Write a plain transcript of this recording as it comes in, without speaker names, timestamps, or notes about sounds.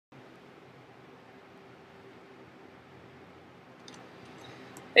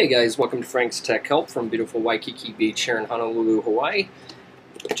Hey guys, welcome to Frank's Tech Help from beautiful Waikiki Beach here in Honolulu, Hawaii.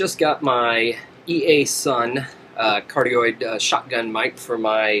 Just got my EA Sun cardioid shotgun mic for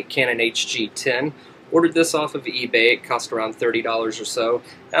my Canon HG10. Ordered this off of eBay. It cost around $30 or so.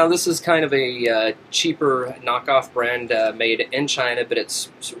 Now this is kind of a cheaper knockoff brand made in China, but it's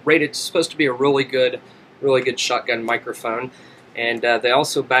rated supposed to be a really good shotgun microphone. And they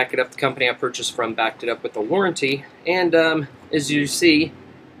also back it up. The company I purchased from backed it up with a warranty. And as you see,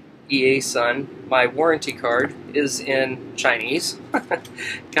 EA Sun, my warranty card is in Chinese,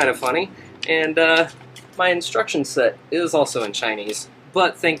 kind of funny, and my instruction set is also in Chinese,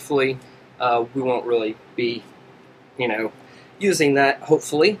 but thankfully we won't really be, using that,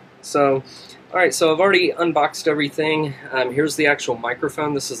 hopefully. So, alright, so I've already unboxed everything. Here's the actual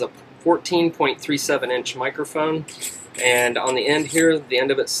microphone. This is a 14.37-inch microphone, and on the end here, the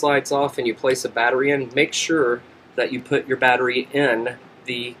end of it slides off and you place a battery in. Make sure that you put your battery in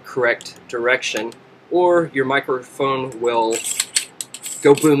the correct direction, or your microphone will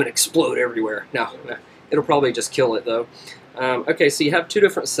go boom and explode everywhere. No, it'll probably just kill it though. Okay, so you have two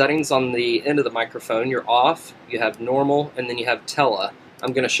different settings on the end of the microphone. You're off, you have normal, and then you have tele.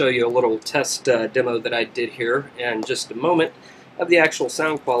 I'm going to show you a little test demo that I did here in just a moment of the actual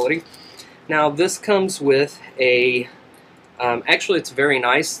sound quality. Now this comes with a actually, it's very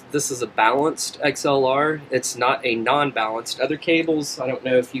nice. This is a balanced XLR. It's not a non-balanced. Other cables, I don't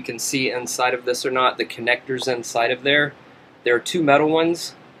know if you can see inside of this or not, the connectors inside of there. There are two metal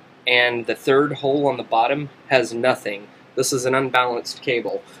ones, and the third hole on the bottom has nothing. This is an unbalanced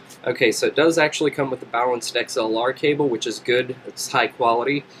cable. Okay, so it does actually come with a balanced XLR cable, which is good. It's high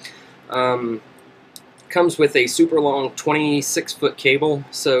quality. Comes with a super long 26-foot cable,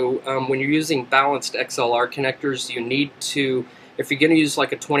 so when you're using balanced XLR connectors, you need to, if you're going to use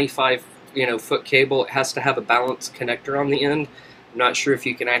like a 25-foot cable, it has to have a balanced connector on the end. I'm not sure if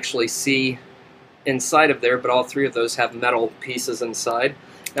you can actually see inside of there, but all three of those have metal pieces inside.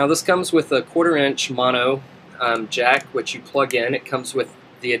 Now this comes with a 1/4-inch mono jack, which you plug in. It comes with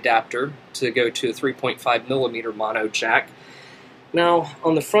the adapter to go to a 3.5mm mono jack. Now,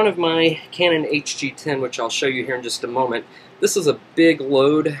 on the front of my Canon HG10, which I'll show you here in just a moment, this is a big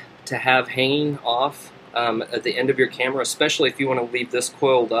load to have hanging off at the end of your camera, especially if you want to leave this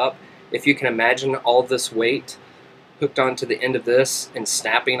coiled up. If you can imagine all this weight hooked onto the end of this and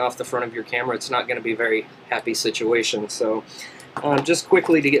snapping off the front of your camera, it's not going to be a very happy situation. So, just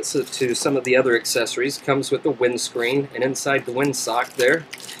quickly to get to some of the other accessories, comes with the windscreen, and inside the windsock there,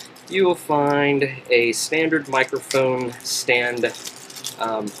 you will find a standard microphone stand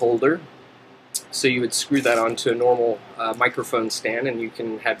holder. So you would screw that onto a normal microphone stand, and you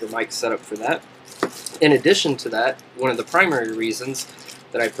can have your mic set up for that. In addition to that, one of the primary reasons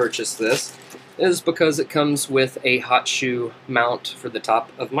that I purchased this is because it comes with a hot shoe mount for the top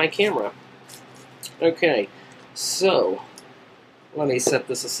of my camera. Okay, so let me set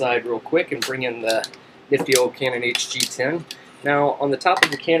this aside real quick and bring in the nifty old Canon HG10. Now, on the top of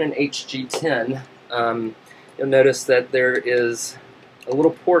the Canon HG10, you'll notice that there is a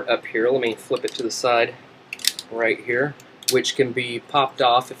little port up here. Let me flip it to the side right here, which can be popped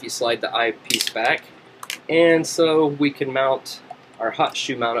off if you slide the eyepiece back. And so we can mount our hot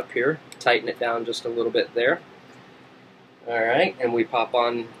shoe mount up here, tighten it down just a little bit there. Alright, and we pop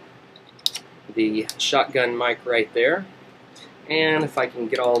on the shotgun mic right there. And if I can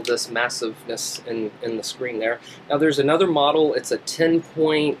get all this massiveness in the screen there. Now there's another model, it's a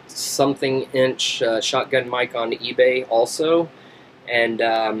 10-point-something-inch shotgun mic on eBay also. And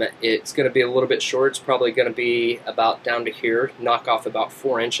it's going to be a little bit short. It's probably going to be about down to here, knock off about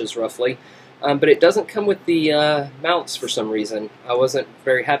 4 inches roughly. But it doesn't come with the mounts for some reason. I wasn't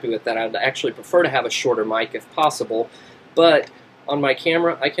very happy with that. I'd actually prefer to have a shorter mic if possible. But on my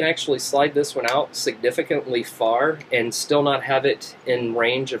camera, I can actually slide this one out significantly far and still not have it in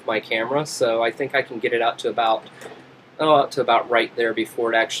range of my camera. So I think I can get it out to about right there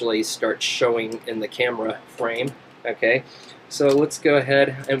before it actually starts showing in the camera frame. Okay, so let's go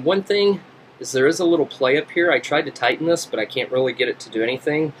ahead. And one thing is there is a little play up here. I tried to tighten this, but I can't really get it to do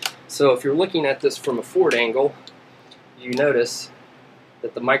anything. So if you're looking at this from a forward angle, you notice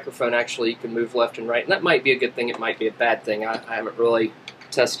that the microphone actually can move left and right, and that might be a good thing, it might be a bad thing. I haven't really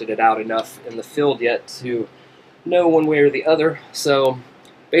tested it out enough in the field yet to know one way or the other. So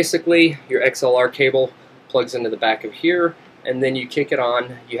basically your XLR cable plugs into the back of here, and then you kick it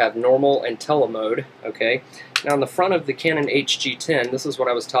on. You have normal and tele mode. Okay. Now on the front of the Canon HG10, this is what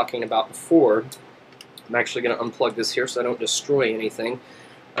I was talking about before. I'm actually going to unplug this here so I don't destroy anything.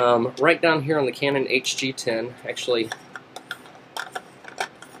 Right down here on the Canon HG10, actually,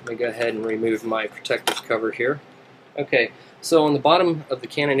 let me go ahead and remove my protective cover here. Okay, so on the bottom of the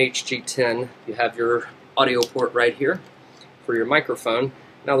Canon HG10, you have your audio port right here for your microphone.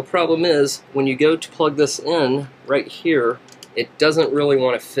 Now the problem is, when you go to plug this in right here, it doesn't really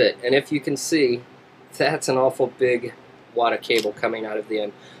want to fit. And if you can see, that's an awful big wad of cable coming out of the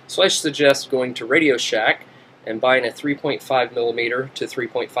end. So I suggest going to Radio Shack and buying a 3.5 millimeter to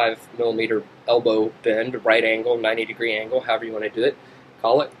 3.5 millimeter elbow bend, right angle, 90-degree angle, however you want to do it,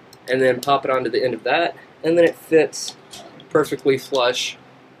 call it, and then pop it onto the end of that, and then it fits perfectly flush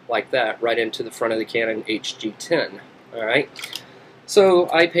like that right into the front of the Canon HG10. Alright,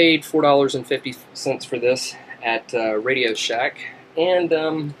 so I paid $4.50 for this at Radio Shack,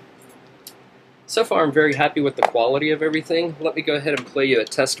 and so far I'm very happy with the quality of everything. Let me go ahead and play you a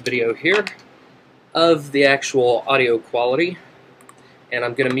test video here of the actual audio quality, and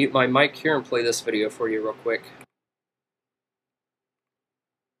I'm going to mute my mic here and play this video for you real quick.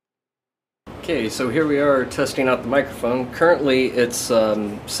 Okay, so here we are testing out the microphone. Currently it's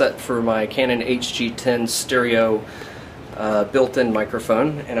set for my Canon HG10 stereo built-in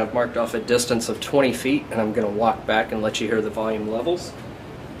microphone, and I've marked off a distance of 20 feet, and I'm going to walk back and let you hear the volume levels.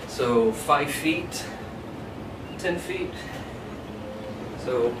 So 5 feet, 10 feet,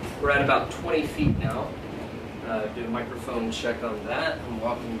 so we're at about 20 feet now. Do a microphone check on that. I'm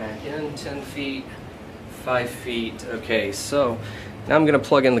walking back in, 10 feet, 5 feet. Okay, so now I'm going to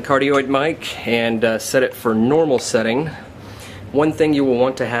plug in the cardioid mic and set it for normal setting. One thing you will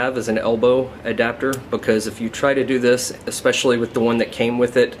want to have is an elbow adapter, because if you try to do this, especially with the one that came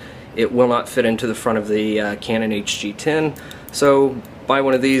with it, it will not fit into the front of the Canon HG10. So buy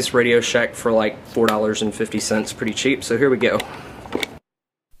one of these, Radio Shack, for like $4.50, pretty cheap. So here we go.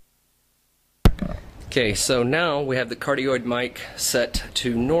 Okay, so now we have the cardioid mic set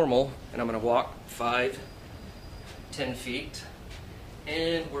to normal, and I'm going to walk 5, 10 feet.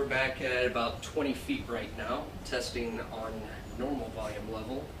 And we're back at about 20 feet right now, testing on normal volume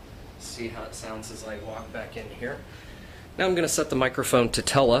level. See how it sounds as I walk back in here. Now I'm going to set the microphone to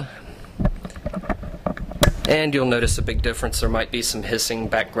tele, and you'll notice a big difference. There might be some hissing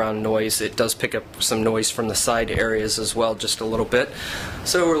background noise. It does pick up some noise from the side areas as well, just a little bit.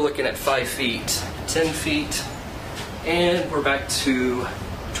 So we're looking at 5 feet, 10 feet, and we're back to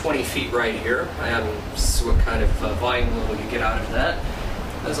 20 feet right here. And see what kind of volume level you get out of that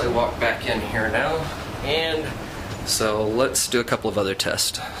as I walk back in here now. And so let's do a couple of other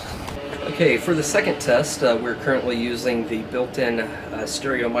tests. Okay, for the second test, we're currently using the built-in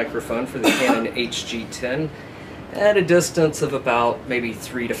stereo microphone for the Canon HG10 at a distance of about maybe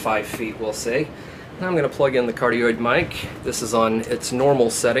 3 to 5 feet, we'll say. Now I'm going to plug in the cardioid mic. This is on its normal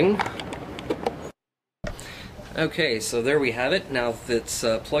setting. Okay, so there we have it. Now it's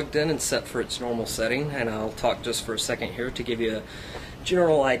plugged in and set for its normal setting, and I'll talk just for a second here to give you a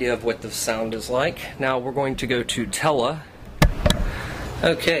general idea of what the sound is like. Now we're going to go to tele.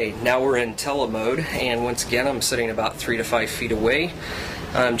 Okay, now we're in tele mode, and once again I'm sitting about 3 to 5 feet away,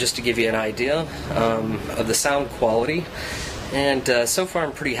 just to give you an idea of the sound quality. And so far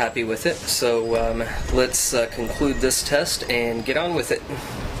I'm pretty happy with it, so let's conclude this test and get on with it.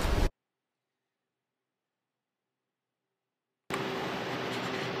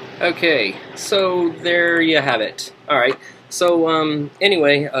 Okay, so there you have it. Alright, so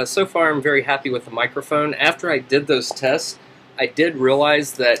anyway, so far I'm very happy with the microphone. After I did those tests, I did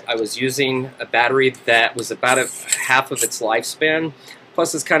realize that I was using a battery that was about half of its lifespan.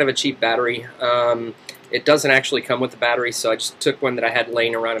 Plus, it's kind of a cheap battery. It doesn't actually come with the battery, so I just took one that I had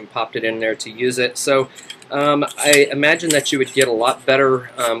laying around and popped it in there to use it. So I imagine that you would get a lot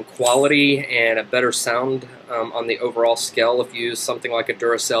better quality and a better sound on the overall scale if you use something like a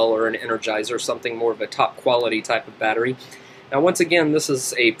Duracell or an Energizer, something more of a top quality type of battery. Now, once again, this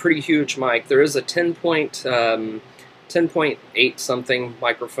is a pretty huge mic. There is a 10.8 something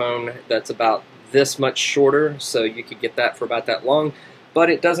microphone that's about this much shorter, so you could get that for about that long, but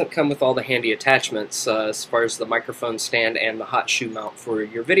it doesn't come with all the handy attachments as far as the microphone stand and the hot shoe mount for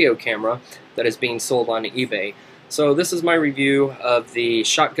your video camera that is being sold on eBay. So this is my review of the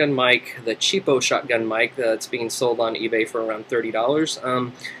shotgun mic, the cheapo shotgun mic that's being sold on eBay for around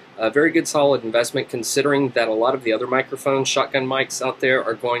 $30. A very good solid investment, considering that a lot of the other microphone shotgun mics out there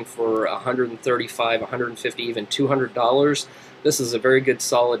are going for $135, $150, even $200. This is a very good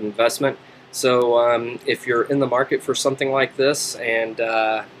solid investment. So if you're in the market for something like this and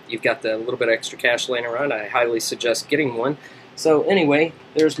you've got the little bit of extra cash laying around, I highly suggest getting one. So anyway,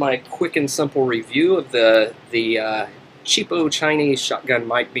 there's my quick and simple review of the cheapo Chinese shotgun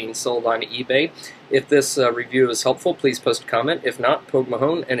mic being sold on eBay. If this review is helpful, please post a comment. If not, Pogue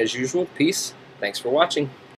Mahone, and as usual, peace. Thanks for watching.